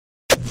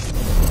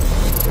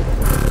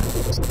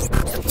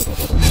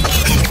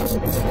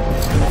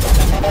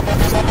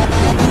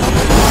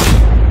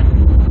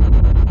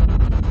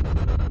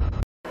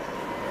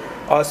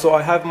So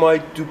I have my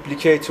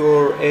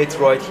Duplicator 8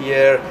 right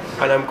here,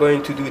 and I'm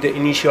going to do the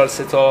initial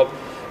setup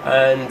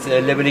and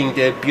leveling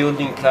the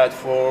building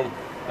platform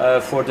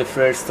for the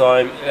first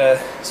time.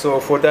 So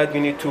for that you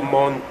need to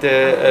mount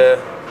the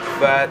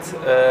VAT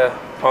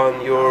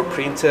on your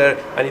printer,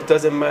 and it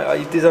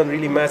doesn't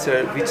really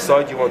matter which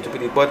side you want to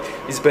put it, but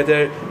it's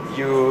better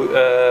you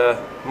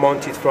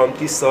mount it from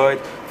this side,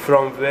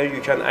 from where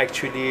you can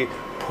actually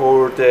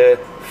pour the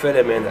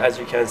filament, as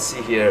you can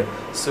see here.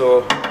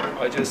 So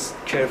I just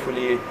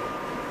carefully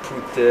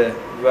put the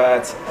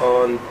VAT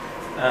on,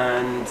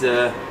 and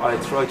I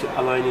try to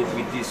align it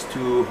with these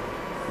two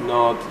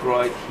knobs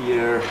right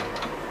here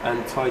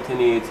and tighten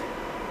it,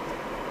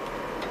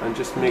 and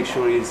just make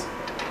sure it's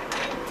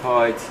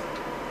tight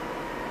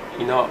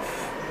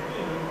enough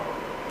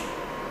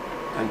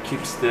and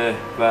keeps the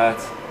VAT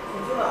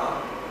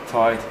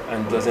tight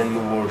and doesn't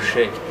move or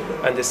shake.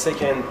 And the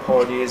second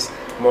part is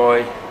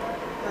my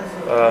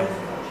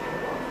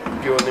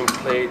building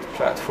plate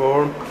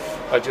platform.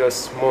 I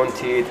just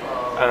mount it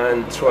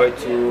and try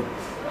to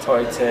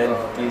tighten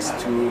these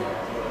two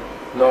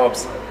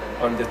knobs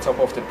on the top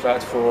of the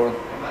platform,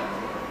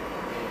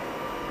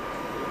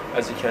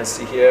 as you can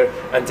see here,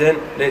 and then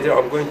later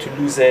I'm going to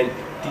loosen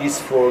these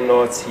four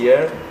knots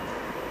here,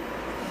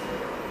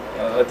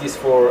 these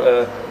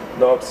four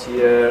knobs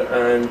here,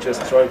 and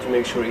just trying to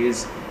make sure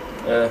it's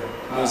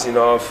loose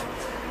enough.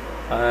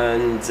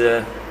 And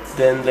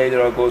then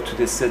later I go to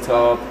the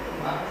setup,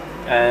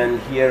 and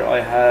here I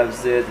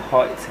have the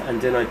height,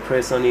 and then I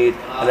press on it,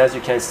 and as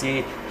you can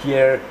see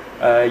here,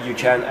 you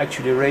can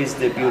actually raise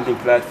the building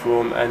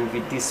platform, and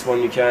with this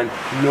one you can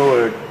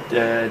lower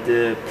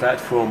the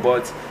platform,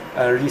 but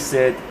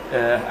reset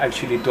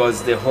actually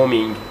does the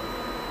homing.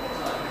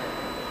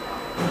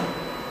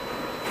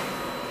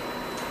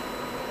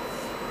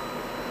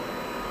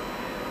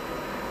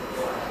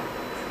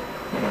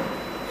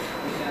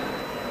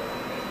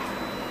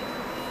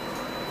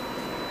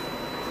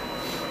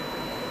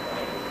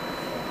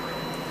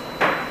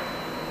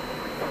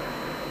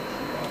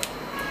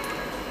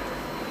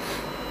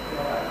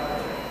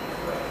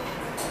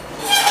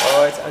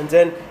 And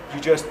then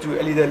you just do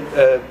a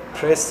little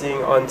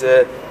pressing on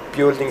the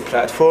building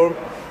platform,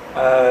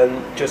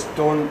 and just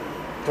don't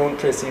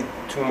press it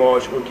too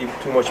much or give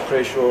too much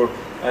pressure,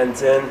 and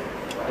then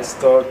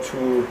start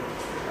to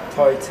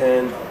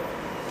tighten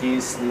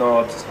these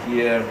knobs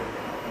here.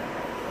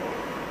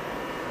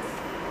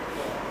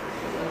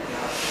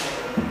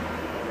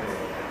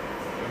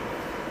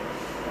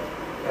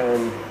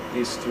 And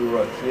these two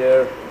right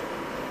here,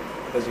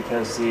 as you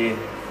can see.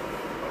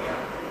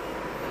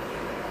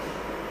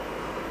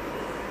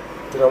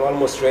 Then I'm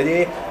almost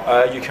ready.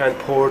 You can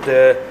pour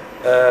the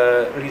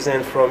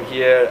resin from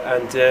here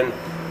and then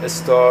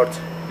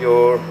start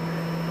your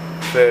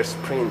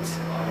first print.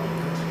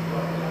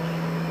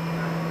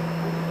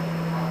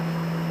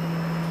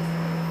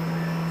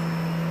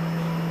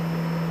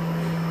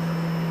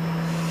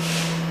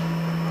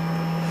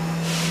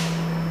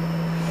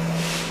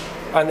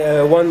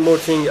 And one more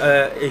thing,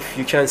 if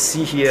you can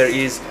see here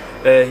is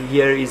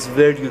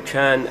where you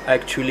can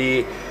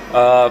actually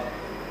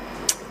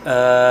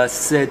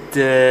set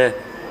the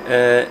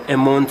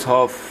amount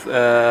of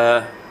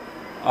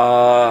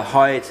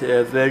height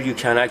where you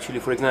can actually,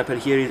 for example,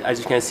 here as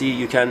you can see,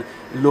 you can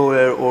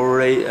lower or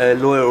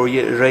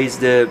raise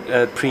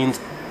the print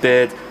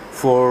bed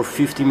for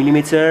 50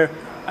 millimeter,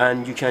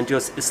 and you can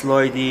just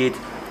slide it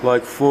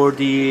like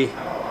 40,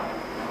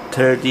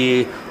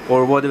 30,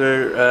 or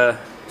whatever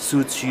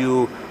suits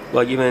you,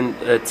 like even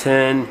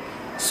 10.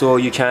 So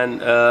you can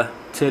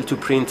tell to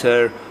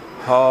printer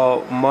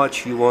how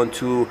much you want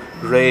to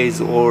raise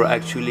or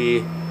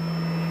actually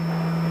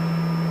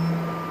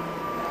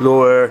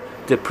lower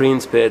the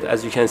print bed.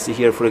 As you can see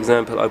here, for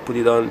example, I put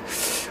it on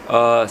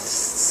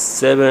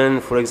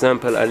 7, for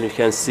example, and you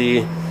can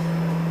see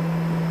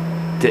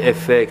the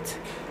effect.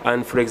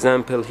 And for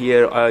example,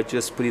 here I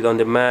just put it on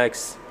the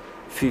max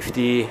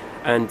 50,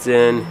 and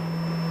then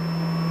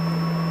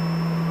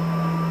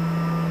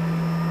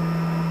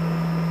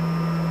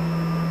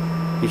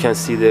you can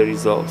see the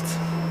result.